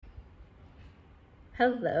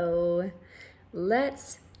Hello.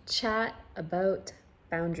 Let's chat about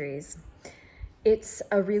boundaries. It's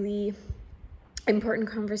a really important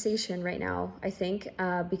conversation right now, I think,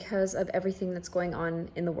 because of everything that's going on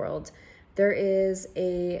in the world. There is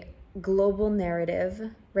a global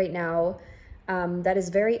narrative right now that is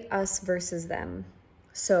very us versus them.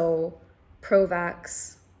 So, pro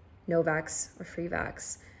vax, no vax, or free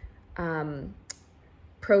vax,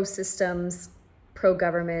 pro systems, pro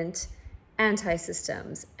government, anti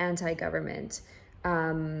systems, anti government,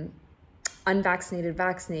 unvaccinated,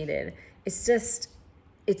 vaccinated. It's just,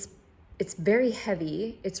 it's it's very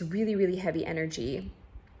heavy. It's really, really heavy energy.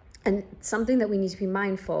 And something that we need to be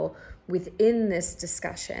mindful within this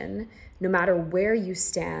discussion, no matter where you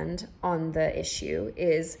stand on the issue,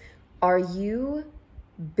 is are you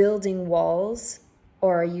building walls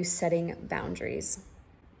or are you setting boundaries?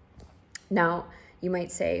 Now, you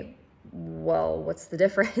might say, well, what's the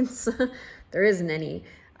difference? There isn't any.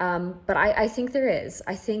 But I think there is.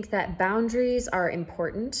 I think that boundaries are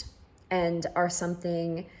important and are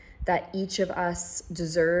something that each of us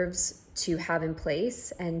deserves to have in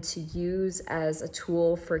place and to use as a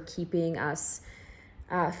tool for keeping us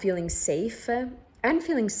feeling safe and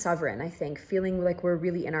feeling sovereign, I think, feeling like we're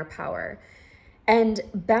really in our power. And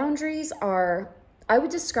boundaries are, I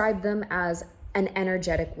would describe them as an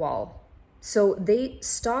energetic wall. So they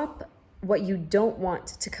stop what you don't want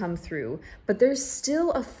to come through, but there's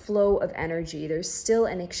still a flow of energy, there's still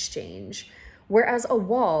an exchange. Whereas a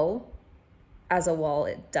wall, as a wall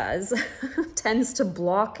it does, tends to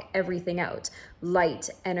block everything out. Light,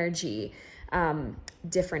 energy,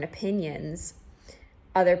 different opinions,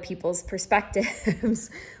 other people's perspectives,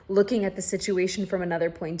 looking at the situation from another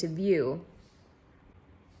point of view.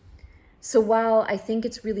 So while I think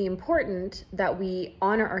it's really important that we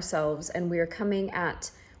honor ourselves and we are coming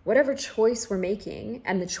at whatever choice we're making,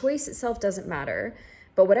 and the choice itself doesn't matter,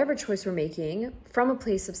 but whatever choice we're making from a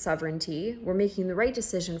place of sovereignty, we're making the right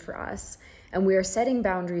decision for us, and we are setting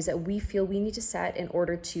boundaries that we feel we need to set in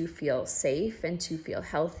order to feel safe and to feel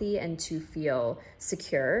healthy and to feel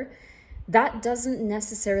secure. That doesn't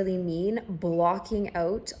necessarily mean blocking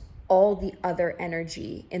out all the other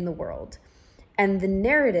energy in the world. And the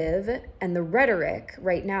narrative and the rhetoric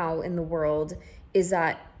right now in the world is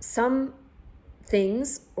that some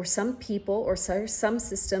things or some people or some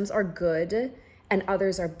systems are good and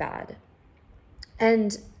others are bad.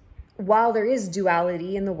 And while there is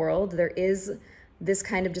duality in the world, there is this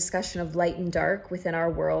kind of discussion of light and dark within our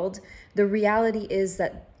world. The reality is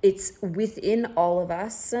that it's within all of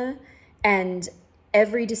us, and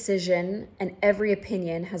every decision and every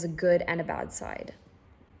opinion has a good and a bad side.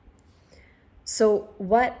 So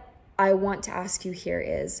what I want to ask you here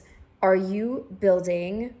is, are you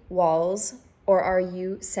building walls or are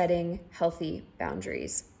you setting healthy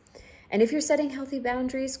boundaries? And if you're setting healthy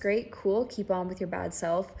boundaries, great, cool, keep on with your bad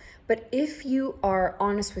self. But if you are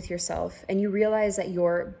honest with yourself and you realize that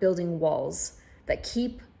you're building walls that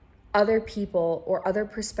keep other people or other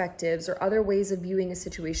perspectives or other ways of viewing a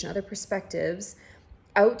situation, other perspectives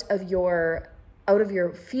out of your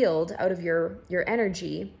field, out of your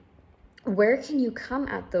energy, where can you come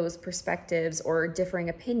at those perspectives or differing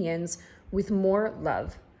opinions with more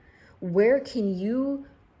love? Where can you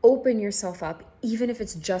open yourself up, even if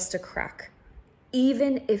it's just a crack,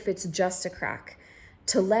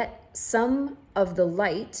 to let some of the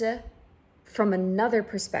light from another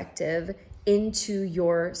perspective into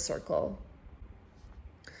your circle?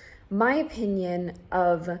 My opinion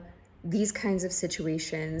of these kinds of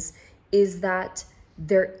situations is that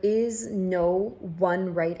there is no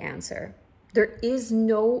one right answer. There is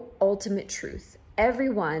no ultimate truth.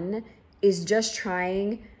 Everyone is just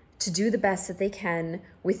trying to do the best that they can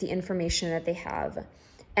with the information that they have.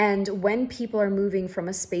 And when people are moving from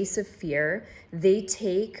a space of fear, they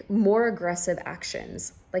take more aggressive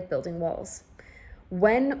actions, like building walls.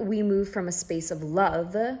 When we move from a space of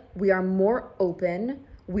love, we are more open,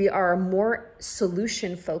 we are more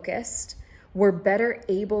solution focused, we're better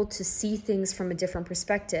able to see things from a different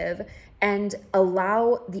perspective and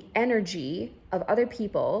allow the energy of other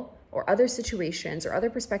people or other situations or other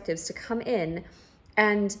perspectives to come in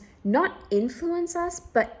and not influence us,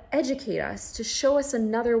 but educate us, to show us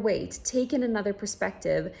another way, to take in another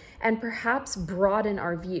perspective and perhaps broaden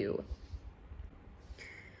our view.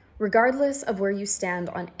 Regardless of where you stand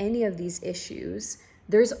on any of these issues,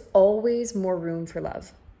 there's always more room for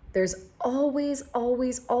love. There's always,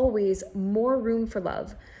 always, always more room for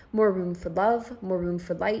love. More room for love, more room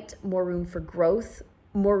for light, more room for growth,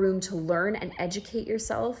 more room to learn and educate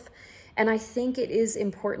yourself. And I think it is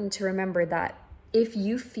important to remember that if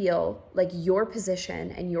you feel like your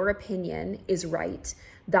position and your opinion is right,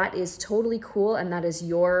 that is totally cool, and that is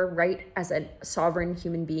your right as a sovereign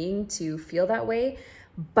human being to feel that way.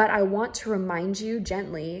 But I want to remind you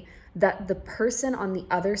gently that the person on the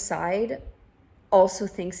other side also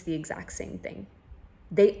thinks the exact same thing.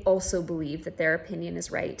 They also believe that their opinion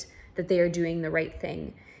is right, that they are doing the right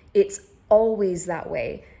thing. It's always that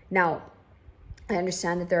way. Now, I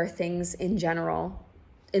understand that there are things in general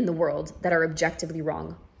in the world that are objectively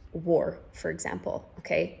wrong. War, for example,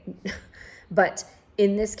 okay? But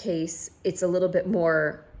in this case, it's a little bit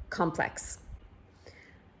more complex.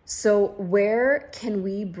 So where can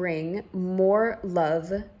we bring more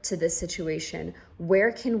love to this situation?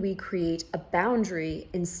 Where can we create a boundary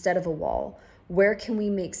instead of a wall? Where can we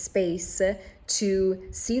make space to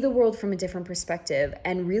see the world from a different perspective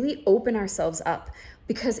and really open ourselves up?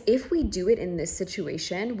 Because if we do it in this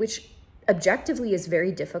situation, which objectively is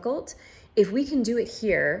very difficult, if we can do it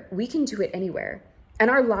here, we can do it anywhere. And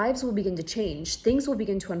our lives will begin to change. Things will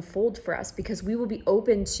begin to unfold for us because we will be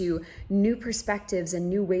open to new perspectives and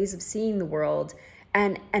new ways of seeing the world.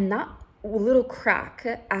 And that little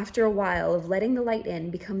crack, after a while of letting the light in,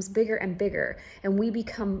 becomes bigger and bigger. And we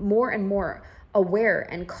become more and more aware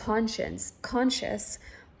and conscious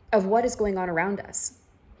of what is going on around us.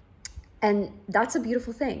 And that's a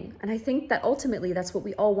beautiful thing. And I think that ultimately that's what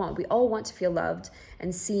we all want. We all want to feel loved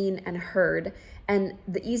and seen and heard. And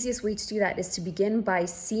the easiest way to do that is to begin by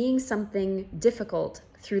seeing something difficult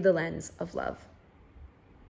through the lens of love.